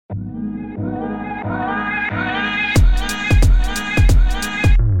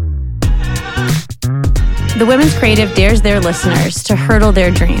The Women's Creative dares their listeners to hurdle their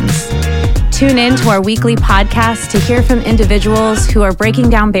dreams. Tune in to our weekly podcast to hear from individuals who are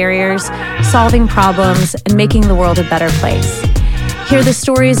breaking down barriers, solving problems, and making the world a better place. Hear the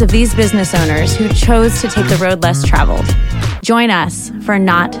stories of these business owners who chose to take the road less traveled. Join us for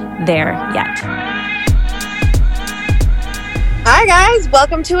Not There Yet. Hi, guys.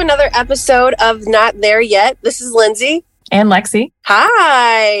 Welcome to another episode of Not There Yet. This is Lindsay. And Lexi.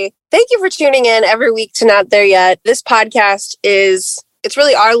 Hi. Thank you for tuning in every week to Not There Yet. This podcast it's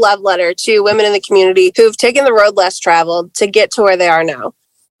really our love letter to women in the community who've taken the road less traveled to get to where they are now.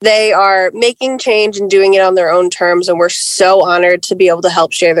 They are making change and doing it on their own terms, and we're so honored to be able to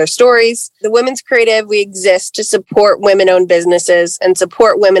help share their stories. The Women's Creative, we exist to support women-owned businesses and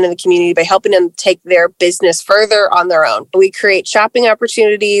support women in the community by helping them take their business further on their own. We create shopping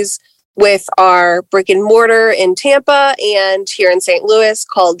opportunities with our brick and mortar in Tampa and here in St. Louis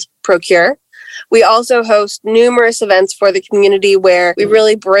called Procure. We also host numerous events for the community where we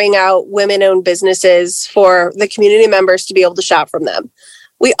really bring out women-owned businesses for the community members to be able to shop from them.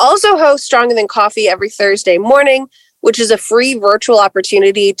 We also host Stronger Than Coffee every Thursday morning, which is a free virtual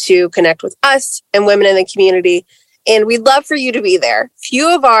opportunity to connect with us and women in the community. And we'd love for you to be there. Few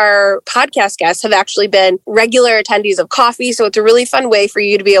of our podcast guests have actually been regular attendees of coffee, so it's a really fun way for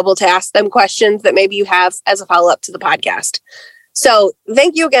you to be able to ask them questions that maybe you have as a follow-up to the podcast. So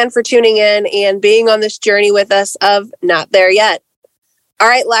thank you again for tuning in and being on this journey with us of Not There Yet. All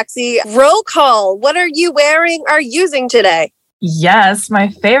right, Lexi, roll call. What are you wearing or using today? Yes, my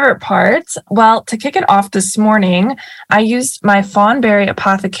favorite part. Well, to kick it off this morning, I used my Fawnberry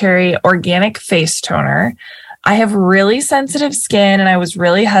Apothecary Organic Face Toner. I have really sensitive skin and I was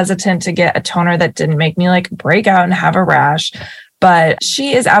really hesitant to get a toner that didn't make me break out and have a rash. But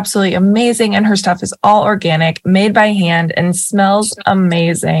she is absolutely amazing and her stuff is all organic, made by hand and smells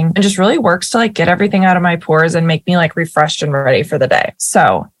amazing and just really works to get everything out of my pores and make me refreshed and ready for the day.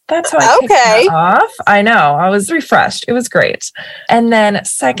 So that's how I kicked it off. I know. I was refreshed. It was great. And then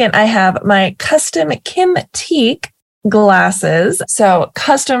second, I have my custom Kim Teak glasses. So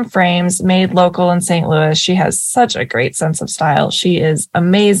custom frames made local in St. Louis. She has such a great sense of style. She is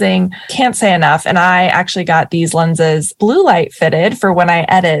amazing. Can't say enough. And I actually got these lenses blue light fitted for when I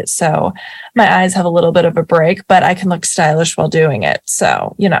edit. So my eyes have a little bit of a break, but I can look stylish while doing it.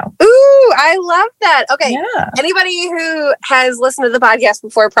 So, Ooh, I love that. Okay. Yeah. Anybody who has listened to the podcast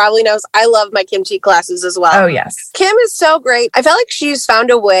before probably knows I love my Kim Teak glasses as well. Oh, yes. Kim is so great. I feel like she's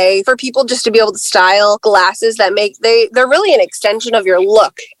found a way for people just to be able to style glasses that they're really an extension of your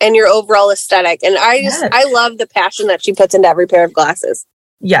look and your overall aesthetic. And I love the passion that she puts into every pair of glasses.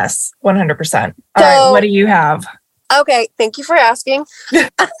 Yes, 100%. All right, what do you have? Okay, thank you for asking.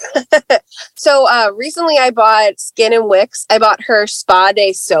 So recently I bought Skin and Wicks. I bought her Spa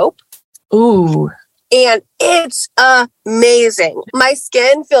Day soap. Ooh. And it's amazing. My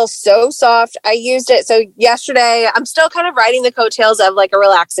skin feels so soft. I used it. So yesterday, I'm still kind of riding the coattails of a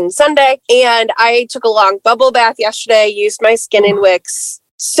relaxing Sunday. And I took a long bubble bath yesterday, used my Skin and Wicks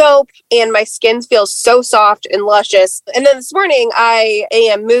soap, and my skin feels so soft and luscious. And then this morning, I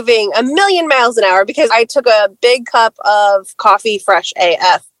am moving a million miles an hour because I took a big cup of coffee, Fresh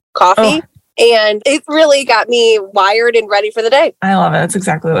AF coffee. And it really got me wired and ready for the day. I love it. That's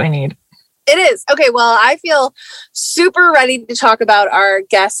exactly what I need. It is. Okay, well, I feel super ready to talk about our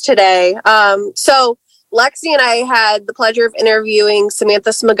guest today. So Lexi and I had the pleasure of interviewing Samantha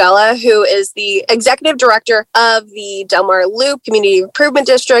Smugala, who is the executive director of the Del Mar Loop Community Improvement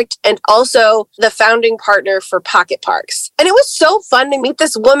District and also the founding partner for Pocket Parks. And it was so fun to meet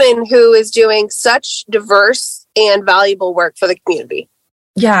this woman who is doing such diverse and valuable work for the community.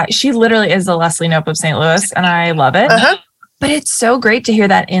 Yeah, she literally is the Leslie Knope of St. Louis, and I love it. Uh-huh. But it's so great to hear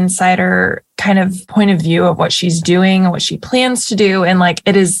that insider kind of point of view of what she's doing, what she plans to do. And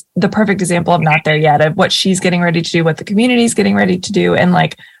it is the perfect example of Not There Yet, of what she's getting ready to do, what the community's getting ready to do, and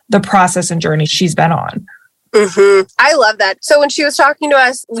the process and journey she's been on. Mm-hmm. I love that. So when she was talking to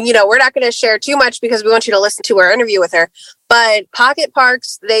us, we're not going to share too much because we want you to listen to our interview with her. But Pocket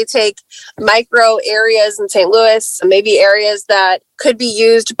Parks, they take micro areas in St. Louis, maybe areas that could be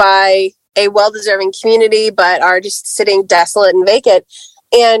used by a well-deserving community, but are just sitting desolate and vacant.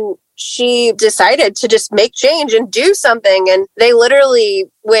 And she decided to just make change and do something. And they literally,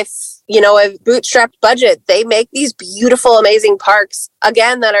 with, a bootstrapped budget, they make these beautiful, amazing parks,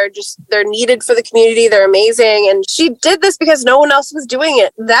 again, that are they're needed for the community. They're amazing. And she did this because no one else was doing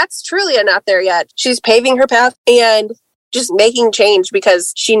it. That's truly a Not There Yet. She's paving her path and just making change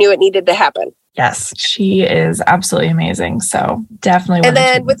because she knew it needed to happen. Yes, she is absolutely amazing. So definitely. And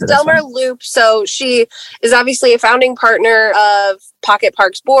then with Del Mar Loop, so she is obviously a founding partner of Pocket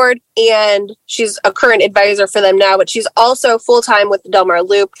Parks Board, and she's a current advisor for them now, but she's also full-time with the Del Mar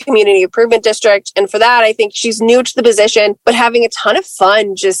Loop Community Improvement District. And for that, I think she's new to the position, but having a ton of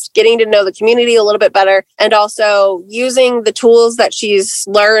fun just getting to know the community a little bit better, and also using the tools that she's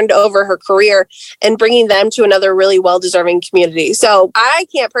learned over her career and bringing them to another really well-deserving community. So I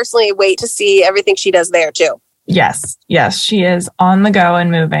can't personally wait to see everything she does there too. Yes, she is on the go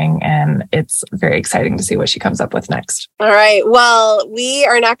and moving, and it's very exciting to see what she comes up with next. All right. Well, we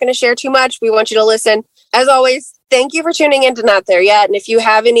are not going to share too much. We want you to listen. As always, thank you for tuning in to Not There Yet. And if you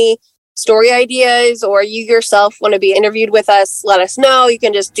have any story ideas or you yourself want to be interviewed with us, let us know. You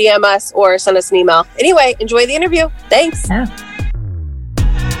can just DM us or send us an email. Anyway, enjoy the interview. Thanks. Yeah.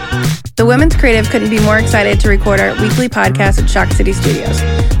 The Women's Creative couldn't be more excited to record our weekly podcast at Shock City Studios.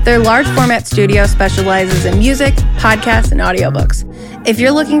 Their large format studio specializes in music, podcasts, and audiobooks. If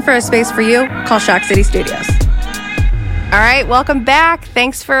you're looking for a space for you, call Shock City Studios. All right, welcome back.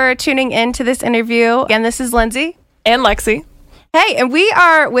 Thanks for tuning in to this interview. Again, this is Lindsay. And Lexi. Hey, and we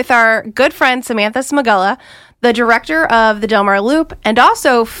are with our good friend Samantha Smugala, the director of the Del Mar Loop, and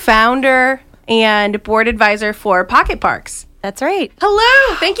also founder and board advisor for Pocket Parks. That's right.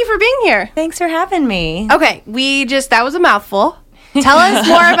 Hello. Thank you for being here. Thanks for having me. Okay, that was a mouthful. Tell us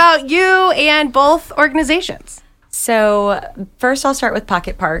more about you and both organizations. So first I'll start with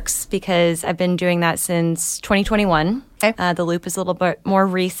Pocket Parks because I've been doing that since 2021. Okay. The Loop is a little bit more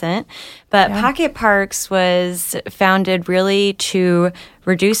recent, but Pocket Parks was founded really to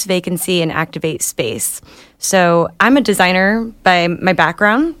reduce vacancy and activate space. So I'm a designer by my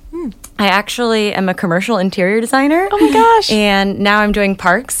background. I actually am a commercial interior designer. Oh my gosh. And now I'm doing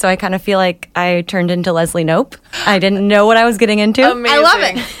parks, so I kind of feel like I turned into Leslie Knope. I didn't know what I was getting into. Amazing. I love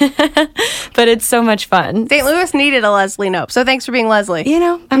it. But it's so much fun. St. Louis needed a Leslie Knope, so thanks for being Leslie.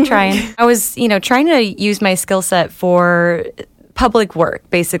 I'm trying. I was, trying to use my skill set for public work,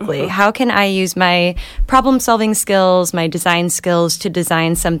 basically. Mm-hmm. How can I use my problem-solving skills, my design skills to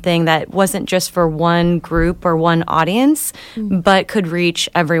design something that wasn't just for one group or one audience, but could reach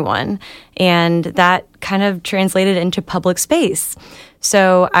everyone? And that kind of translated into public space.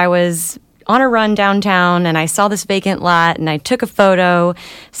 So I was on a run downtown and I saw this vacant lot and I took a photo,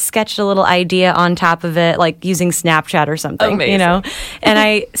 sketched a little idea on top of it, like using Snapchat or something, Amazing. And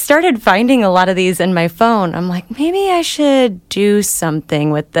I started finding a lot of these in my phone. I'm like, maybe I should do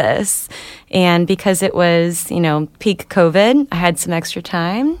something with this. And because it was, peak COVID, I had some extra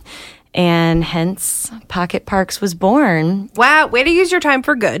time. And hence, Pocket Parks was born. Wow, way to use your time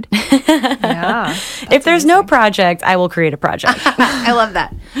for good. Yeah. If there's no project, I will create a project. I love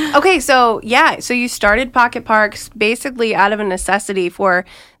that. Okay, so you started Pocket Parks basically out of a necessity for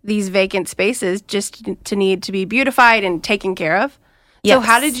these vacant spaces just to need to be beautified and taken care of. Yes. So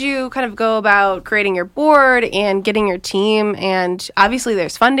how did you kind of go about creating your board and getting your team? And obviously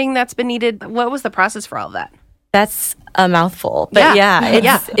there's funding that's been needed. What was the process for all of that? That's a mouthful. But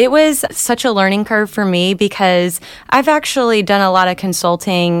it was such a learning curve for me because I've actually done a lot of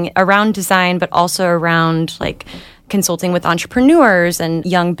consulting around design, but also around consulting with entrepreneurs and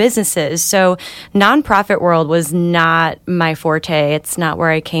young businesses. So nonprofit world was not my forte. It's not where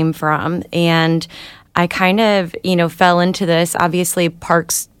I came from. And I kind of, fell into this. Obviously,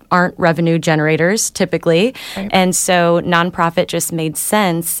 parks aren't revenue generators typically. Right. And so nonprofit just made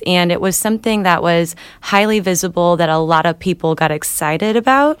sense. And it was something that was highly visible that a lot of people got excited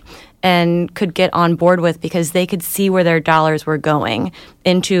about and could get on board with because they could see where their dollars were going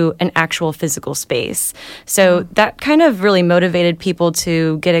into an actual physical space. So that kind of really motivated people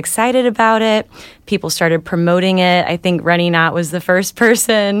to get excited about it. People started promoting it. I think Rennie Knott was the first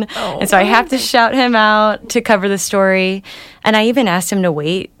person. And so I have to shout him out to cover the story. And I even asked him to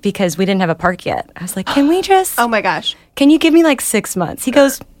wait because we didn't have a park yet. I was like, can we just... Oh my gosh. Can you give me 6 months? He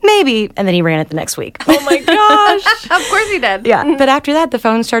goes, maybe. And then he ran it the next week. Oh my gosh. Of course he did. Yeah. But after that, the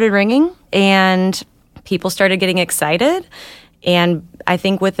phone started ringing and people started getting excited. And I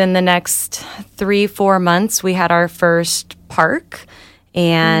think within the next 3-4 months, we had our first park.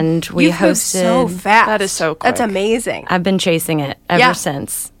 And we You've moved hosted... so fast. That is so quick. That's amazing. I've been chasing it ever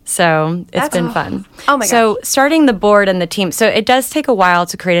since. So it's been fun. Oh my gosh. So starting the board and the team. So it does take a while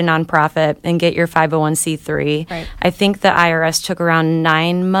to create a nonprofit and get your 501c3. Right. I think the IRS took around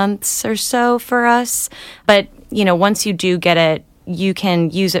 9 months or so for us. But, once you do get it, you can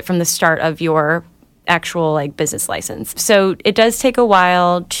use it from the start of your actual business license. So it does take a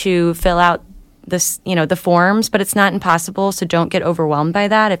while to fill out the forms, but it's not impossible. So don't get overwhelmed by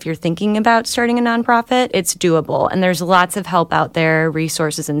that. If you're thinking about starting a nonprofit, it's doable. And there's lots of help out there,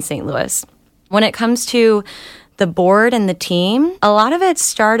 resources in St. Louis. When it comes to the board and the team, a lot of it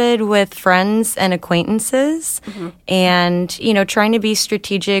started with friends and acquaintances and, trying to be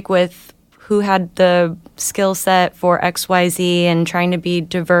strategic with who had the skill set for XYZ and trying to be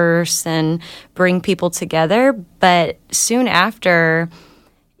diverse and bring people together. But soon after,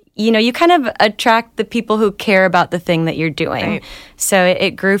 you kind of attract the people who care about the thing that you're doing. Right. So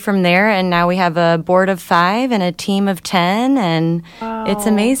it grew from there, and now we have a board of 5 and a team of 10, and it's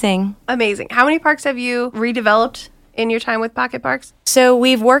amazing. Amazing. How many parks have you redeveloped in your time with Pocket Parks? So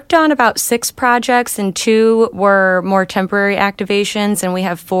we've worked on about 6 projects, and 2 were more temporary activations, and we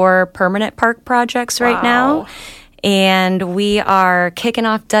have 4 permanent park projects right now. And we are kicking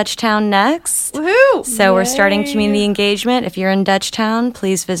off Dutchtown next. Woohoo! So we're starting community engagement. If you're in Dutchtown,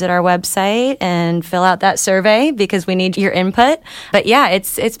 please visit our website and fill out that survey because we need your input. But yeah,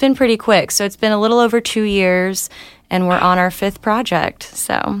 it's been pretty quick. So it's been a little over 2 years, and we're on our 5th project.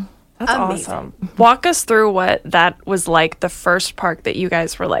 So that's awesome. Walk us through what that was like, the first park that you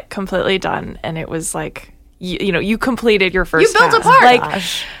guys were like completely done, and it was like you completed your first. You built task. a park. Like,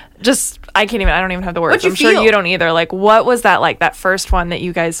 I don't even have the words. What'd you I'm feel? sure you don't either. Like, what was that like, that first one that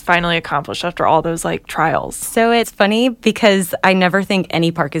you guys finally accomplished after all those like trials? So it's funny because I never think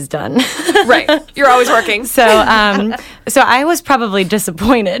any park is done. Right. You're always working. So I was probably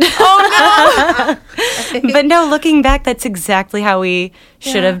disappointed. Oh, no. But no, looking back, that's exactly how we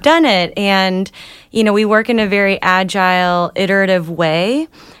should have done it. And, we work in a very agile, iterative way.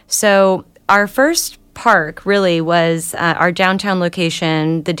 So our first park really was our downtown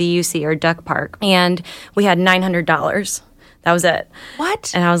location, the DUC, or Duck Park, and we had $900. That was it.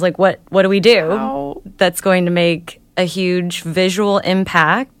 What? And I was like, what do we do Wow. that's going to make a huge visual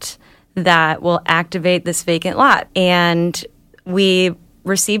impact that will activate this vacant lot? And we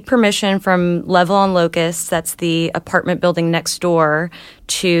received permission from Level on Locust, that's the apartment building next door,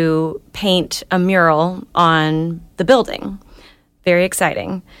 to paint a mural on the building. Very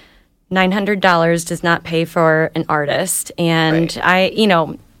exciting. $900 does not pay for an artist. And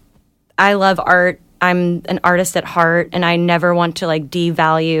right. I love art. I'm an artist at heart, and I never want to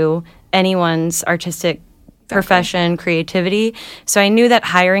devalue anyone's artistic profession, creativity. So I knew that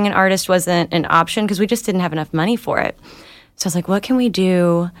hiring an artist wasn't an option because we just didn't have enough money for it. So I was like, what can we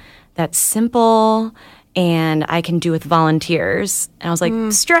do that's simple and I can do with volunteers? And I was like,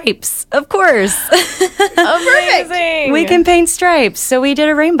 stripes, of course. Amazing. We can paint stripes. So we did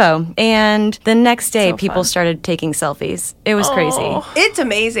a rainbow. And the next day, people started taking selfies. It was crazy. It's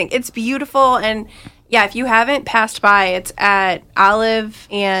amazing. It's beautiful. And yeah, if you haven't passed by, it's at Olive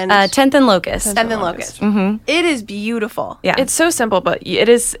and 10th and Locust. 10th and Locust. Mm-hmm. It is beautiful. Yeah. It's so simple, but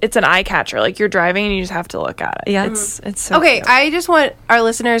it's an eye catcher. Like, you're driving and you just have to look at it. Yeah. It's so okay. cute. I just want our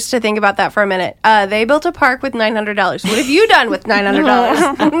listeners to think about that for a minute. They built a park with $900. What have you done with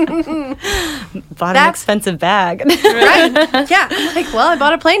 $900? Bought an expensive bag. Right. Yeah. I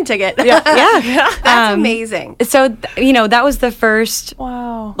bought a plane ticket. Yeah. That's amazing. So, that was the first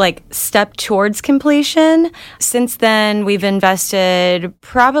step towards completion. Since then, we've invested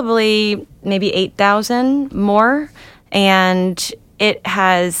probably maybe $8,000 more, and it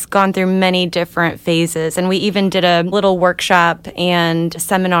has gone through many different phases. And we even did a little workshop and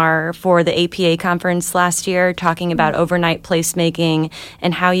seminar for the APA conference last year talking about overnight placemaking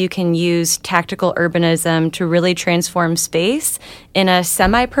and how you can use tactical urbanism to really transform space in a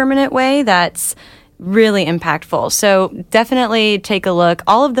semi-permanent way that's really impactful. So definitely take a look.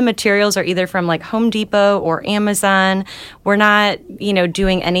 All of the materials are either from Home Depot or Amazon. We're not,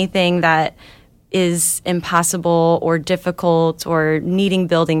 doing anything that is impossible or difficult or needing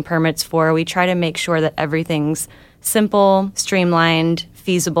building permits for. We try to make sure that everything's simple, streamlined,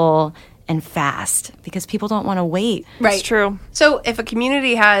 feasible, and fast because people don't want to wait. Right. It's true. So if a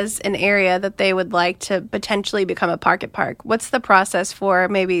community has an area that they would like to potentially become a Pocket Park, what's the process for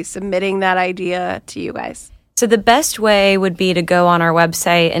maybe submitting that idea to you guys? So the best way would be to go on our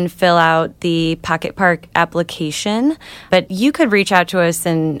website and fill out the Pocket Park application. But you could reach out to us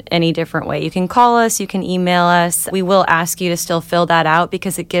in any different way. You can call us, you can email us. We will ask you to still fill that out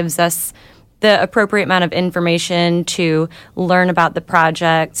because it gives us the appropriate amount of information to learn about the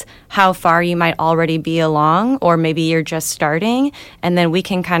project, how far you might already be along, or maybe you're just starting, and then we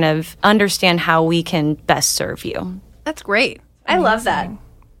can kind of understand how we can best serve you. That's great. I love that.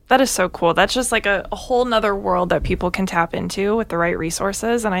 That is so cool. That's just a whole nother world that people can tap into with the right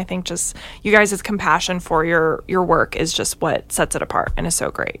resources. And I think just you guys' compassion for your work is just what sets it apart and is so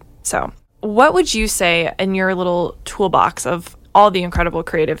great. So what would you say in your little toolbox of all the incredible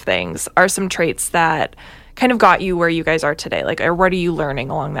creative things are some traits that kind of got you where you guys are today? Like, or what are you learning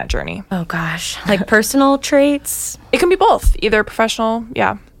along that journey? Oh gosh, like personal traits? It can be both, either professional.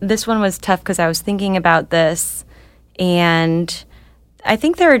 Yeah. This one was tough because I was thinking about this, and I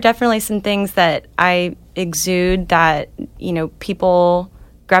think there are definitely some things that I exude that, people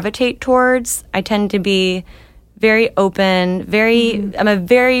gravitate towards. I tend to be very open, I'm a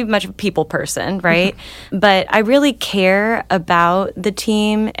very much a people person, right? But I really care about the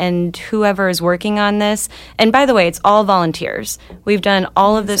team and whoever is working on this. And by the way, it's all volunteers. We've done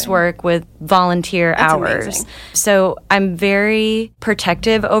all of this work with volunteer hours. Amazing. So I'm very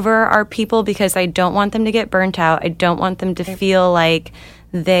protective over our people because I don't want them to get burnt out. I don't want them to feel like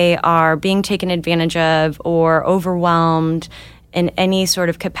they are being taken advantage of or overwhelmed in any sort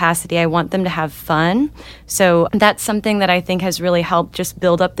of capacity. I want them to have fun. So that's something that I think has really helped just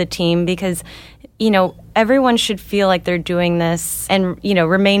build up the team because, everyone should feel like they're doing this and,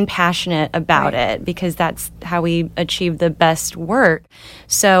 remain passionate about it because that's how we achieve the best work.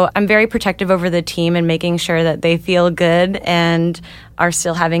 So I'm very protective over the team and making sure that they feel good and are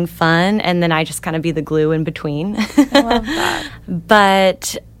still having fun. And then I just kind of be the glue in between. I love that.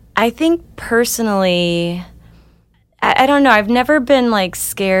 But I think personally, I don't know. I've never been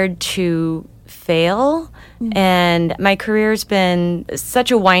scared to fail. And my career's been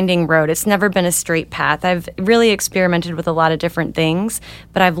such a winding road. It's never been a straight path. I've really experimented with a lot of different things,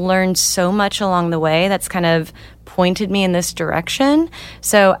 but I've learned so much along the way that's kind of pointed me in this direction.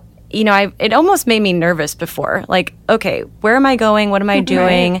 So, it almost made me nervous before. Okay, where am I going? What am I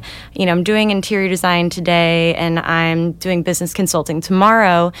doing? Right. I'm doing interior design today and I'm doing business consulting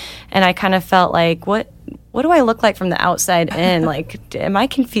tomorrow. And I kind of felt like, what do I look like from the outside in? Am I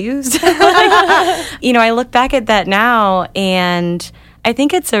confused? I look back at that now and I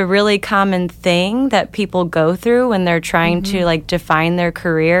think it's a really common thing that people go through when they're trying to define their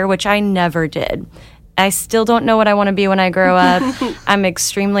career, which I never did. I still don't know what I want to be when I grow up. I'm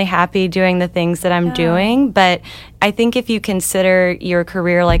extremely happy doing the things that I'm doing, but I think if you consider your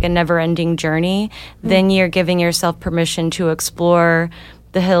career like a never-ending journey, then you're giving yourself permission to explore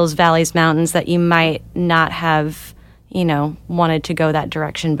the hills, valleys, mountains that you might not have, wanted to go that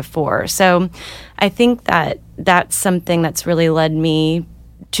direction before. So I think that that's something that's really led me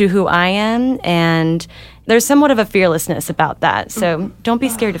to who I am, and there's somewhat of a fearlessness about that. So don't be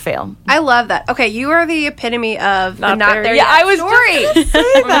scared to fail. I love that. Okay, you are the epitome of not the there yet I was story. just gonna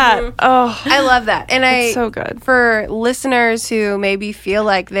say that. Oh, I love that. And it's so good. For listeners who maybe feel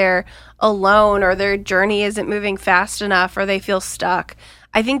like they're alone or their journey isn't moving fast enough or they feel stuck,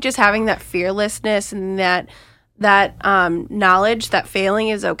 I think just having that fearlessness and that knowledge that failing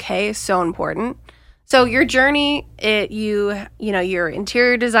is okay is so important. So your journey, you're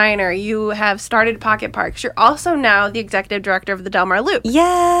interior designer, you have started Pocket Parks. You're also now the executive director of the Del Mar Loop.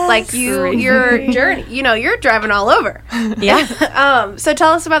 Yes. Your journey, you're driving all over. Yeah. So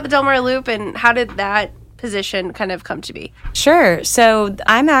tell us about the Del Mar Loop and how did that position kind of come to be? Sure. So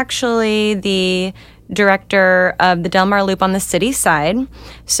I'm actually the director of the Del Mar Loop on the city side.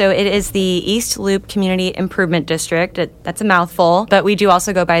 So it is the East Loop Community Improvement District. That's a mouthful, but we do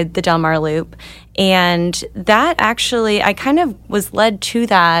also go by the Del Mar Loop. And that actually, I kind of was led to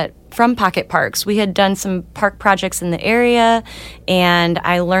that from Pocket Parks. We had done some park projects in the area, and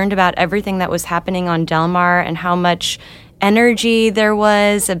I learned about everything that was happening on Del Mar and how much energy there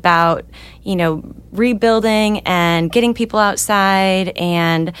was about, rebuilding and getting people outside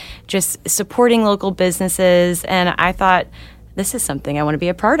and just supporting local businesses. And I thought, this is something I want to be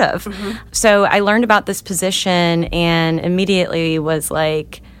a part of. So I learned about this position and immediately was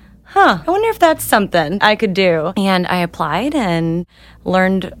like, I wonder if that's something I could do. And I applied and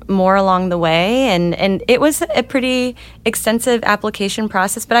learned more along the way. And it was a pretty extensive application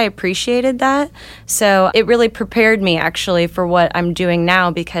process, but I appreciated that. So it really prepared me actually for what I'm doing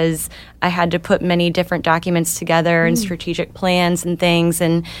now because I had to put many different documents together and strategic plans and things.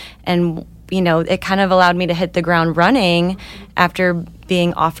 And it kind of allowed me to hit the ground running after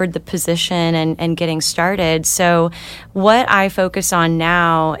being offered the position and getting started. So what I focus on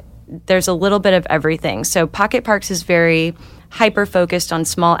now, there's a little bit of everything. So Pocket Parks is very hyper-focused on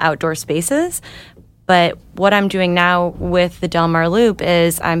small outdoor spaces. But what I'm doing now with the Del Mar Loop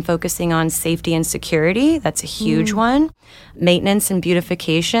is I'm focusing on safety and security. That's a huge one. Maintenance and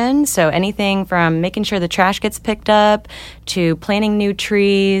beautification. So anything from making sure the trash gets picked up to planting new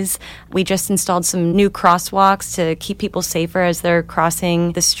trees. We just installed some new crosswalks to keep people safer as they're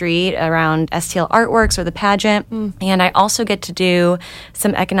crossing the street around STL Artworks or the pageant. And I also get to do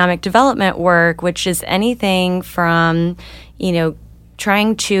some economic development work, which is anything from,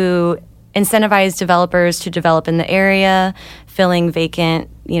 trying to incentivize developers to develop in the area, filling vacant,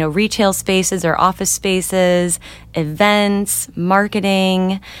 retail spaces or office spaces, events,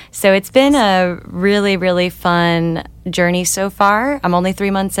 marketing. So it's been a really, really fun journey so far. I'm only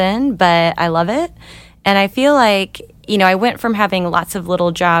 3 months in, but I love it. And I feel like, I went from having lots of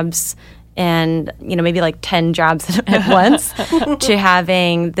little jobs and, maybe like 10 jobs at once to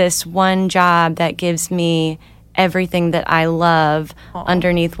having this one job that gives me everything that I love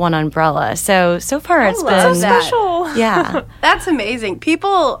underneath one umbrella. So far it's been special. Yeah. That's amazing.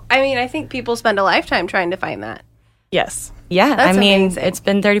 I think people spend a lifetime trying to find that. Yes. Yeah. That's amazing. It's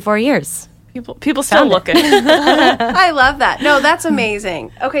been 34 years. People still looking. I love that. No, that's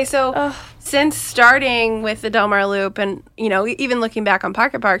amazing. Okay, so since starting with the Del Mar Loop and, even looking back on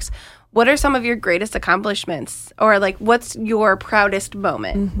Pocket Parks, what are some of your greatest accomplishments? Or what's your proudest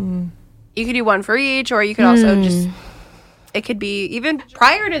moment? Mm-hmm. You could do one for each, or you could also just, it could be even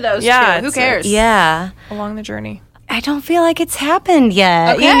prior to those two. Who cares? Along the journey. I don't feel like it's happened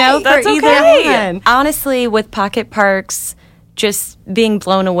yet, Okay. That's for either one. Honestly, with Pocket Parks, just being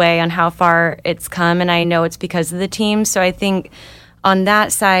blown away on how far it's come, and I know it's because of the team. So I think on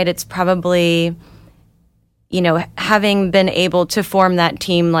that side, it's probably, having been able to form that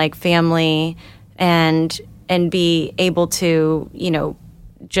team like family and be able to,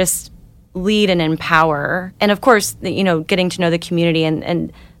 just lead and empower. And of course, getting to know the community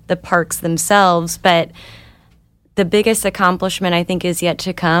and the parks themselves. But the biggest accomplishment, I think, is yet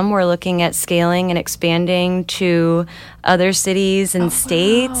to come. We're looking at scaling and expanding to other cities and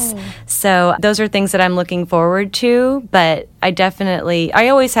states. Wow. So those are things that I'm looking forward to. But I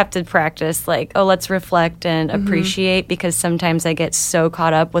always have to practice, let's reflect and appreciate, because sometimes I get so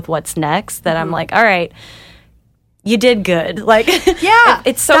caught up with what's next that I'm like, all right, you did good.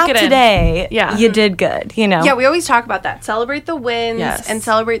 It stopped today. Yeah. You did good, Yeah, we always talk about that. Celebrate the wins and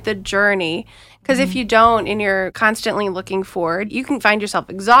celebrate the journey. Because if you don't and you're constantly looking forward, you can find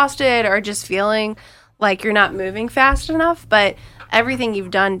yourself exhausted or just feeling like you're not moving fast enough. But everything you've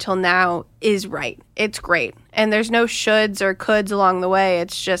done till now is right. It's great. And there's no shoulds or coulds along the way.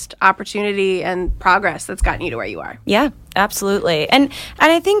 It's just opportunity and progress that's gotten you to where you are. Yeah, absolutely. And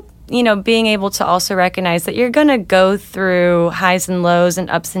I think, being able to also recognize that you're going to go through highs and lows and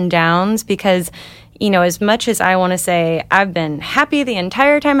ups and downs, because, as much as I want to say I've been happy the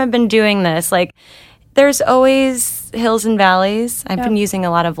entire time I've been doing this, there's always hills and valleys. I've been using a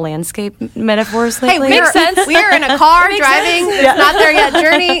lot of landscape metaphors lately. Hey, makes sense. We are in a car driving. It's not there yet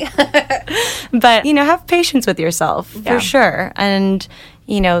journey. But, have patience with yourself for sure. And,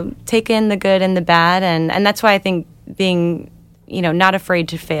 take in the good and the bad. And that's why I think being, not afraid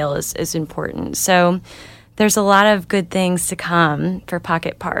to fail is important. So there's a lot of good things to come for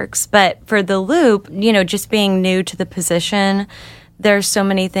Pocket Parks. But for the Loop, just being new to the position, there's so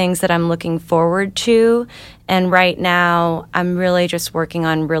many things that I'm looking forward to. And right now, I'm really just working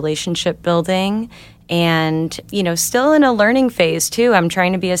on relationship building and, still in a learning phase, too. I'm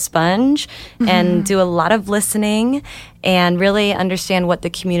trying to be a sponge and do a lot of listening and really understand what the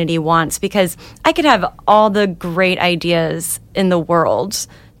community wants, because I could have all the great ideas in the world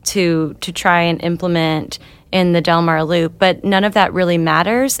to try and implement in the Del Mar Loop, but none of that really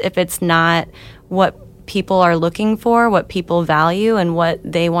matters if it's not what people are looking for, what people value, and what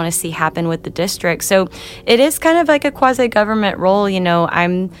they want to see happen with the district. So it is kind of like a quasi-government role.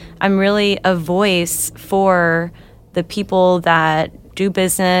 I'm really a voice for the people that do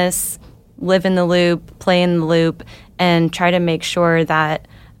business, live in the Loop, play in the Loop, and try to make sure that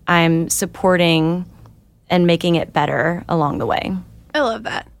I'm supporting and making it better along the way. I love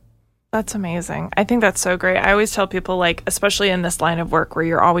that. That's amazing. I think that's so great. I always tell people, especially in this line of work where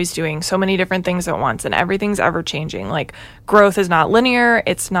you're always doing so many different things at once and everything's ever changing. Growth is not linear.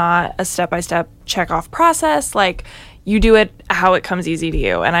 It's not a step-by-step check-off process. You do it how it comes easy to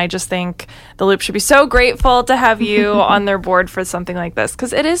you. And I just think the Loop should be so grateful to have you on their board for something like this,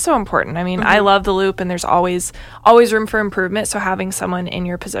 because it is so important. I mean, I love the Loop, and there's always room for improvement. So having someone in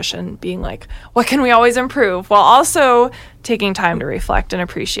your position being like, what can we always improve, while also taking time to reflect and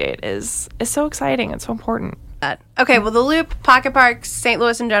appreciate is so exciting. It's so important. Okay, well, the Loop, Pocket Parks, St.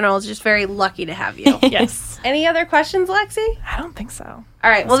 Louis in general is just very lucky to have you. Yes. Any other questions, Lexi? I don't think so.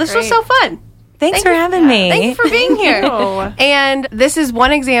 All right. Well, this was so fun. Thanks for having me. Thanks for being here. And this is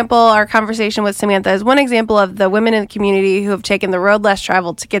one example, our conversation with Samantha is one example of the women in the community who have taken the road less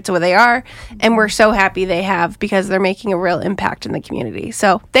traveled to get to where they are. And we're so happy they have, because they're making a real impact in the community.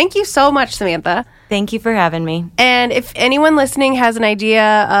 So thank you so much, Samantha. Thank you for having me. And if anyone listening has an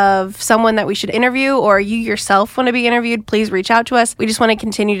idea of someone that we should interview, or you yourself want to be interviewed, please reach out to us. We just want to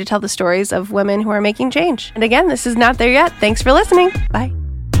continue to tell the stories of women who are making change. And again, this is Not There Yet. Thanks for listening. Bye.